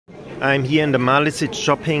I'm here in the Malisic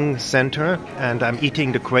shopping center and I'm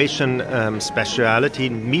eating the Croatian specialty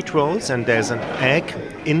meat rolls, and there's an egg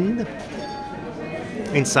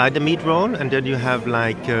inside the meat roll, and then you have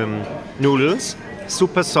like noodles,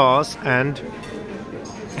 super sauce, and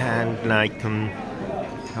like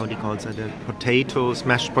how do you call it? Potatoes,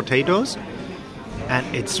 mashed potatoes,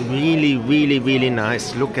 and it's really, really, really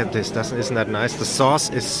nice. Look at this, isn't that nice? The sauce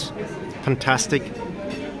is fantastic.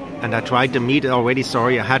 And I tried the meat already,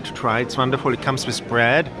 sorry, I had to try it. It's wonderful. It comes with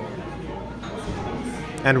bread.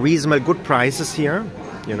 And reasonable good prices here,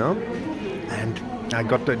 you know. And I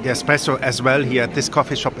got the espresso as well here. This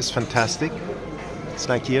coffee shop is fantastic. It's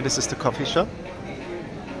like here, this is the coffee shop.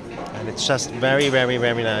 And it's just very, very,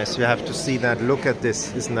 very nice. You have to see that. Look at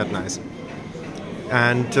this. Isn't that nice?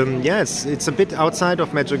 And yes, it's a bit outside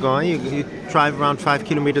of Medjugorje. You drive around 5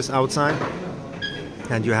 kilometers outside.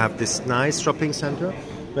 And you have this nice shopping center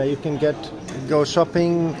where you can go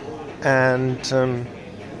shopping and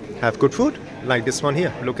have good food, like this one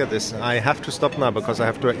here. Look at this. I have to stop now because I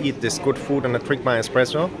have to eat this good food and drink my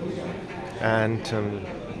espresso. And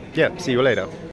yeah, see you later.